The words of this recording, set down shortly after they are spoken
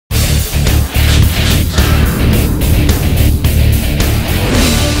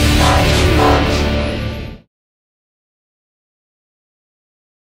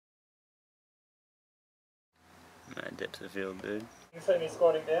depth of field, dude. You see me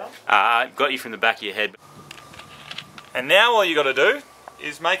squatting down? Got you from the back of your head. And now all you got to do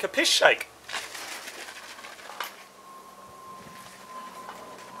is make a piss shake.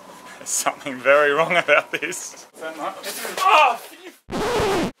 There's something very wrong about this. Oh!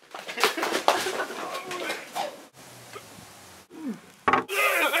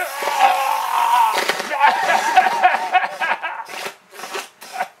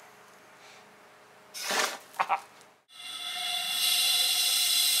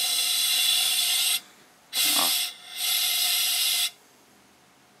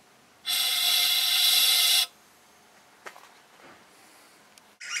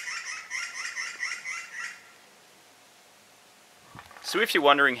 So if you're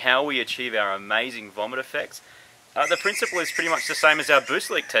wondering how we achieve our amazing vomit effects, the principle is pretty much the same as our boost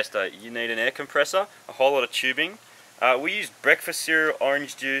leak tester. You need an air compressor, a whole lot of tubing. We use breakfast cereal,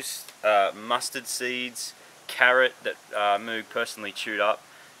 orange juice, mustard seeds, carrot that Moog personally chewed up,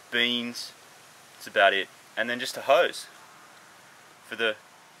 beans, that's about it. And then just a hose for the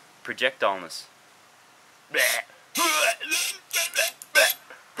projectileness. Blech.